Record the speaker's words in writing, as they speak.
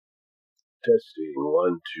Testing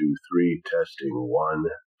 1, 2, 3. Testing 1,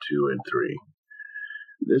 2, and 3.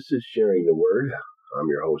 This is Sharing the Word. I'm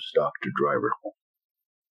your host, Dr. Driver.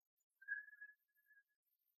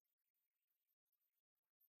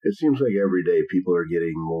 It seems like every day people are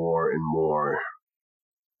getting more and more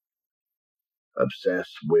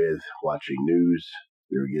obsessed with watching news.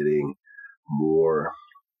 They're getting more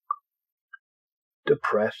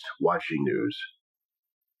depressed watching news.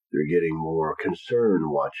 They're getting more concerned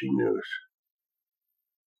watching news.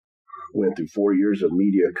 Went through 4 years of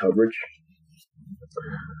media coverage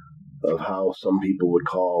of how some people would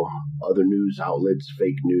call other news outlets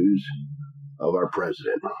fake news of our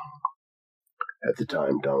president. At the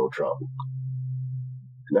time, Donald Trump.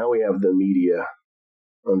 Now we have the media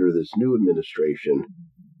under this new administration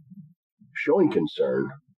showing concern,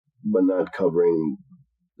 but not covering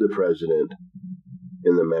the president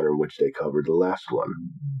in the manner in which they covered the last one.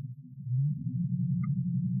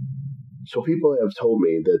 So people have told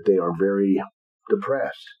me that they are very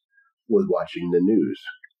depressed with watching the news.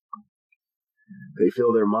 They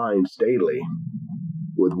fill their minds daily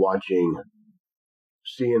with watching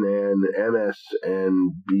CNN,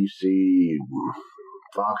 MSNBC,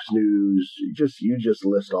 Fox News. You just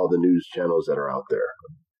list all the news channels that are out there.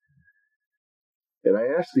 And I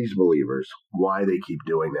ask these believers why they keep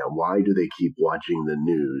doing that. Why do they keep watching the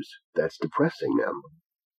news that's depressing them?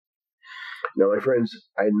 Now, my friends,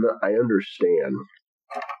 I understand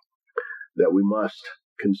that we must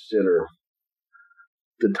consider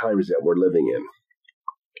the times that we're living in.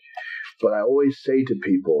 But I always say to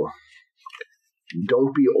people,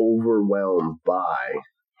 don't be overwhelmed by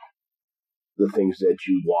the things that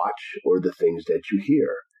you watch or the things that you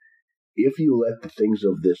hear. If you let the things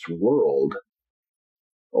of this world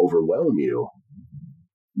overwhelm you,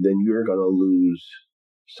 then you're going to lose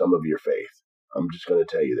some of your faith. I'm just going to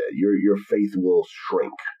tell you that. Your faith will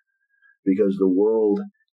shrink because the world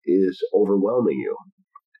is overwhelming you.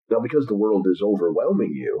 Now, because the world is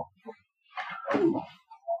overwhelming you,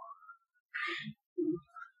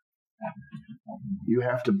 you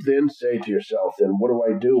have to then say to yourself, then what do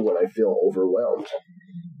I do when I feel overwhelmed?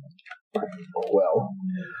 Well,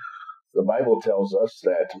 the Bible tells us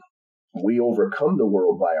that we overcome the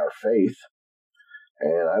world by our faith.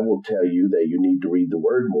 And I will tell you that you need to read the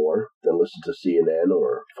Word more than listen to CNN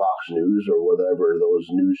or Fox News or whatever those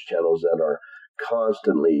news channels that are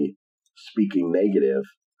constantly speaking negative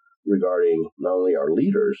regarding not only our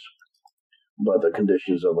leaders, but the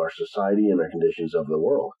conditions of our society and the conditions of the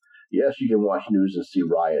world. Yes, you can watch news and see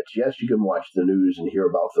riots. Yes, you can watch the news and hear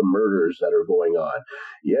about the murders that are going on.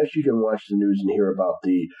 Yes, you can watch the news and hear about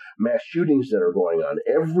the mass shootings that are going on.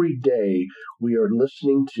 Every day we are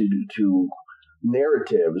listening to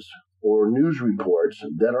narratives or news reports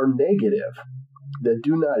that are negative, that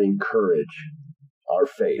do not encourage our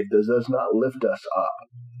faith. This does not lift us up.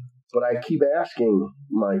 But I keep asking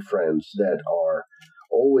my friends that are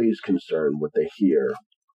always concerned what they hear,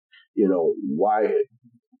 why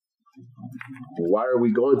are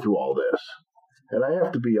we going through all this? And I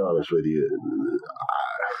have to be honest with you,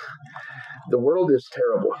 the world is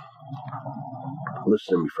terrible.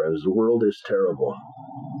 Listen to me, friends, the world is terrible.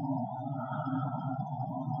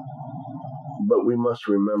 But we must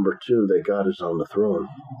remember, too, that God is on the throne.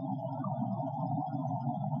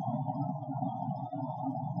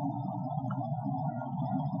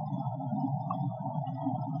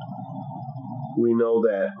 We know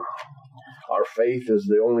that our faith is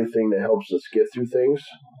the only thing that helps us get through things.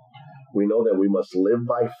 We know that we must live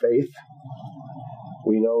by faith.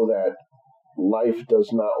 We know that life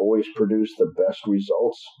does not always produce the best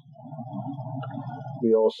results.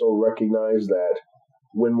 We also recognize that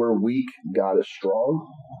when we're weak, God is strong.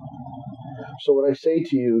 So when I say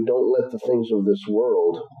to you, don't let the things of this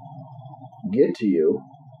world get to you,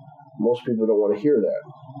 most people don't want to hear that.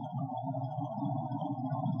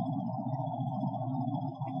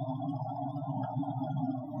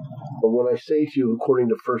 But when I say to you, according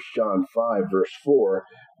to 1 John 5, verse 4,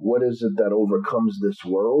 what is it that overcomes this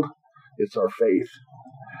world? It's our faith.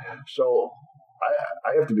 So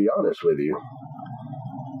I have to be honest with you.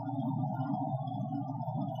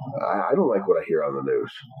 I don't like what I hear on the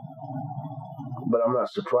news, but I'm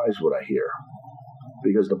not surprised what I hear,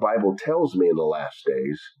 because the Bible tells me in the last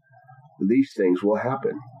days these things will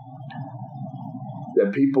happen,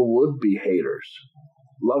 that people would be haters,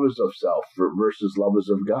 lovers of self versus lovers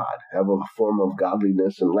of God, have a form of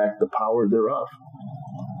godliness and lack the power thereof.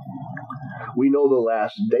 We know the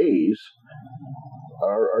last days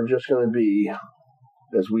are just going to be,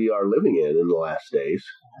 as we are living in the last days,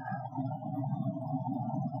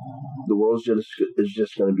 the world is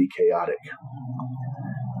just going to be chaotic.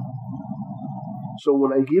 So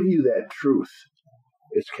when I give you that truth,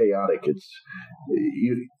 it's chaotic.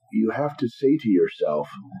 You have to say to yourself,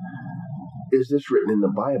 is this written in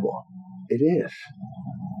the Bible? It is.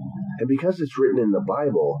 And because it's written in the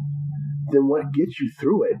Bible, then what gets you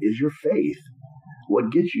through it is your faith.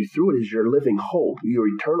 What gets you through it is your living hope, your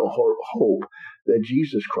eternal hope that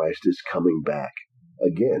Jesus Christ is coming back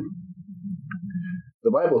again.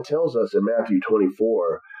 The Bible tells us in Matthew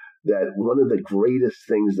 24 that one of the greatest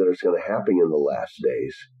things that is going to happen in the last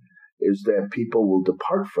days is that people will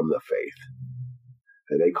depart from the faith.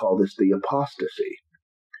 And they call this the apostasy.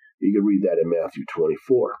 You can read that in Matthew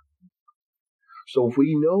 24. So if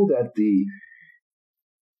we know that the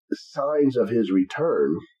signs of his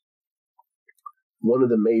return, one of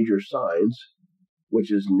the major signs,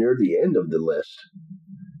 which is near the end of the list,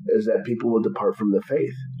 is that people will depart from the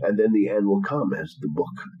faith. And then the end will come, as the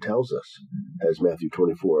book tells us, as Matthew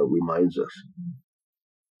 24 reminds us.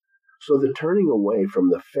 So the turning away from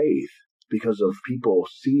the faith because of people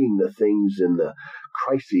seeing the things in the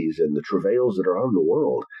crises and the travails that are on the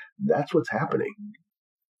world, that's what's happening.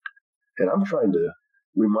 And I'm trying to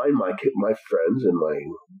remind my friends and my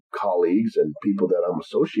colleagues and people that I'm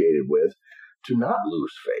associated with to not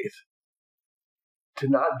lose faith, to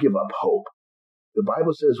not give up hope. The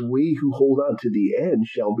Bible says we who hold on to the end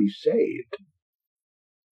shall be saved.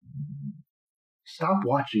 Stop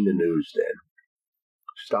watching the news then.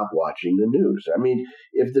 Stop watching the news. I mean,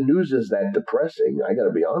 if the news is that depressing, I got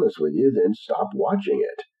to be honest with you, then stop watching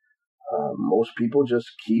it. Most people just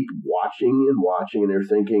keep watching, and they're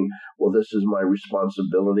thinking, well, this is my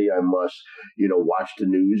responsibility. I must, watch the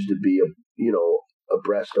news to be,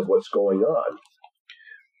 abreast of what's going on.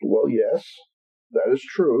 Well, yes, that is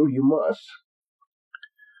true. You must.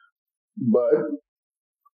 But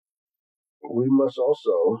we must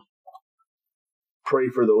also pray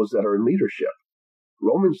for those that are in leadership.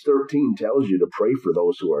 Romans 13 tells you to pray for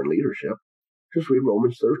those who are in leadership. Just read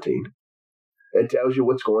Romans 13. It tells you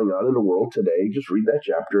what's going on in the world today. Just read that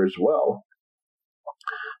chapter as well.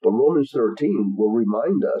 But Romans 13 will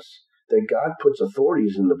remind us that God puts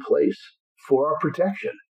authorities into place for our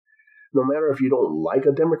protection. No matter if you don't like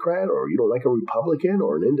a Democrat or you don't like a Republican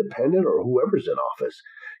or an independent or whoever's in office,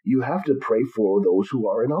 you have to pray for those who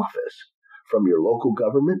are in office, from your local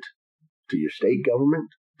government to your state government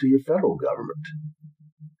to your federal government.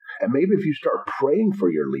 And maybe if you start praying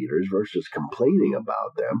for your leaders versus complaining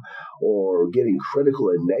about them or getting critical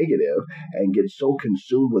and negative and get so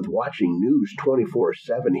consumed with watching news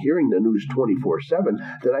 24/7, hearing the news 24/7,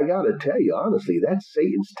 then I got to tell you, honestly, that's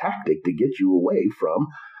Satan's tactic to get you away from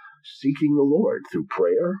seeking the Lord through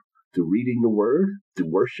prayer, through reading the Word,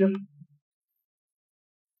 through worship.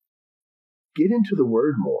 Get into the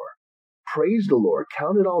Word more. Praise the Lord.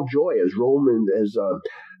 Count it all joy,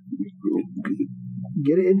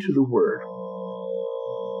 get into the Word.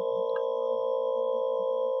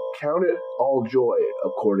 Count it all joy,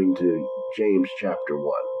 according to James chapter 1,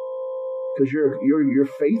 because your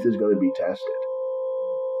faith is going to be tested.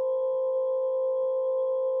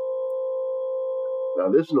 Now,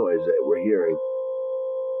 this noise that we're hearing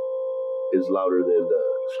is louder than the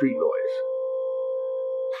street noise.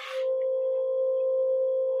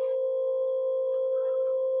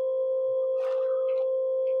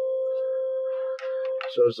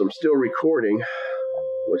 So as I'm still recording,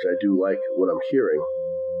 which I do like what I'm hearing,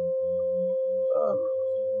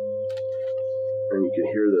 and you can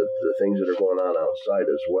hear the things that are going on outside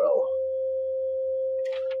as well.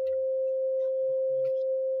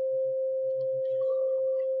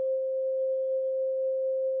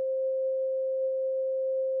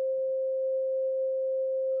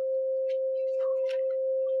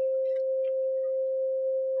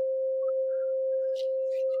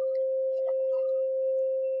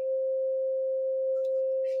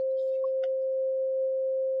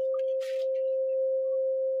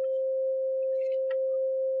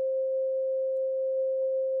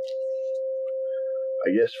 I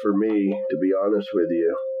guess for me, to be honest with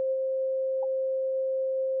you,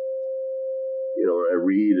 when I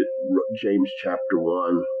read James chapter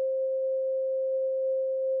 1,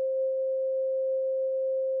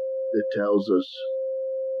 it tells us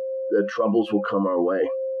that troubles will come our way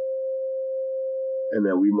and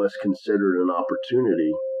that we must consider it an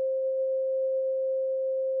opportunity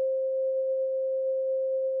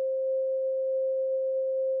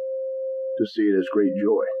to see it as great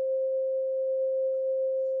joy.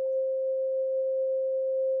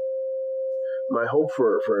 My hope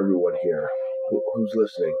for everyone here who's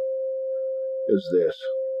listening is this.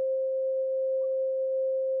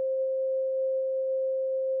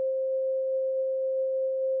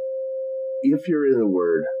 If you're in the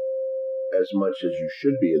Word as much as you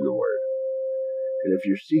should be in the Word, And if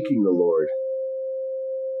you're seeking the Lord,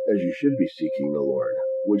 as you should be seeking the Lord,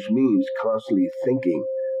 which means constantly thinking,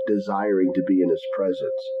 desiring to be in His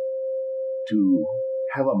presence, to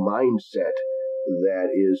have a mindset that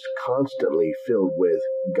is constantly filled with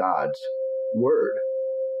God's Word.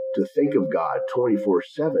 To think of God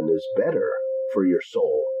 24/7 is better for your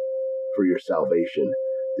soul, for your salvation,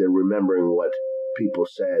 than remembering what people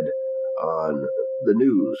said on the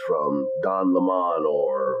news from Don Lemon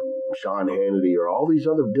or Sean Hannity or all these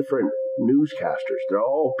other different newscasters. They're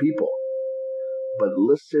all people. But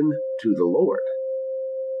listen to the Lord.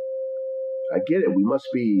 I get it. We must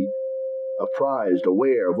be apprised,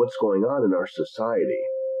 aware of what's going on in our society.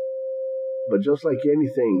 But just like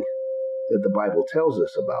anything that the Bible tells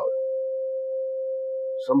us about,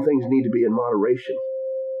 some things need to be in moderation.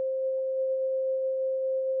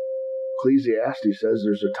 Ecclesiastes says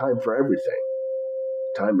there's a time for everything.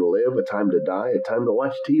 Time to live, a time to die, a time to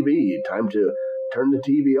watch TV, a time to turn the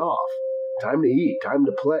TV off, time to eat, time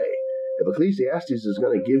to play. If Ecclesiastes is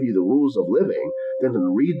going to give you the rules of living, then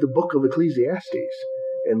read the book of Ecclesiastes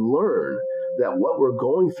and learn that what we're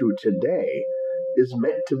going through today is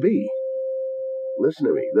meant to be. Listen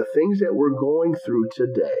to me. The things that we're going through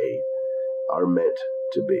today are meant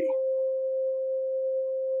to be.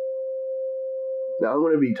 Now, I'm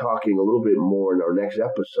going to be talking a little bit more in our next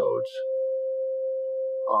episodes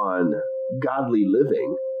on godly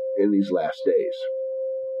living in these last days.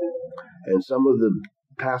 And some of the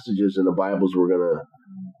passages in the Bibles we're going to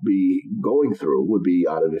be going through would be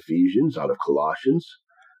out of Ephesians, out of Colossians,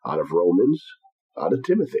 out of Romans, out of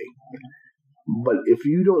Timothy. But if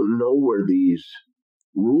you don't know where these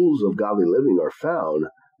rules of godly living are found,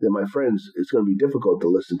 then my friends, it's going to be difficult to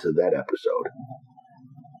listen to that episode.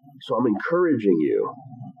 So I'm encouraging you,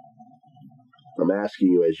 I'm asking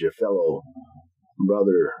you as your fellow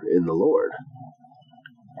brother in the Lord,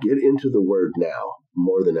 get into the Word now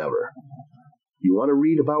more than ever. You want to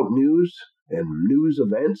read about news and news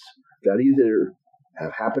events that either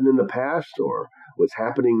have happened in the past or what's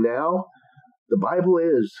happening now? The Bible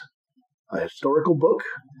is a historical book.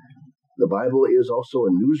 The Bible is also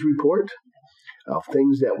a news report of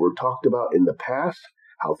things that were talked about in the past,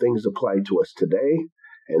 how things apply to us today,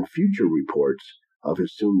 and future reports of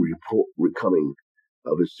His soon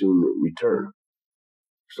of His soon return.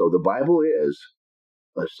 So the Bible is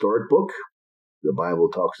a historic book. The Bible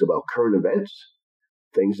talks about current events,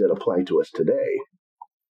 things that apply to us today,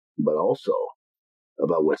 but also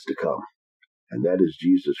about what's to come. And that is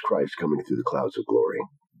Jesus Christ coming through the clouds of glory.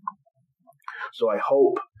 So I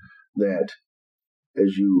hope that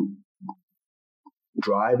as you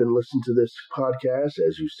drive and listen to this podcast,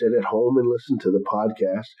 as you sit at home and listen to the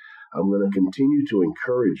podcast, I'm going to continue to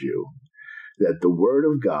encourage you that the Word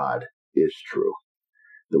of God is true.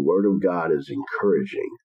 The Word of God is encouraging.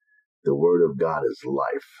 The Word of God is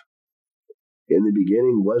life. In the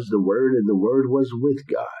beginning was the Word, and the Word was with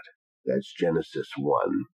God. That's Genesis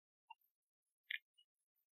 1.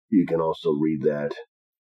 You can also read that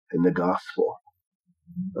in the Gospel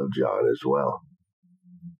of John as well.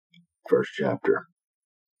 First chapter.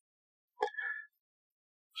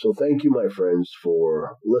 So thank you, my friends,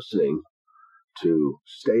 for listening. To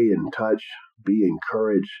stay in touch, be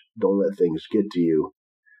encouraged, don't let things get to you.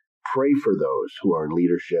 Pray for those who are in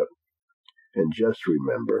leadership. And just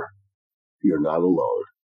remember, you're not alone.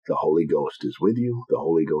 The Holy Ghost is with you. The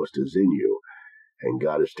Holy Ghost is in you. And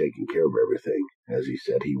God is taking care of everything, as He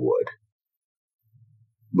said He would.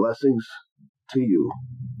 Blessings to you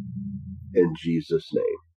in Jesus' name.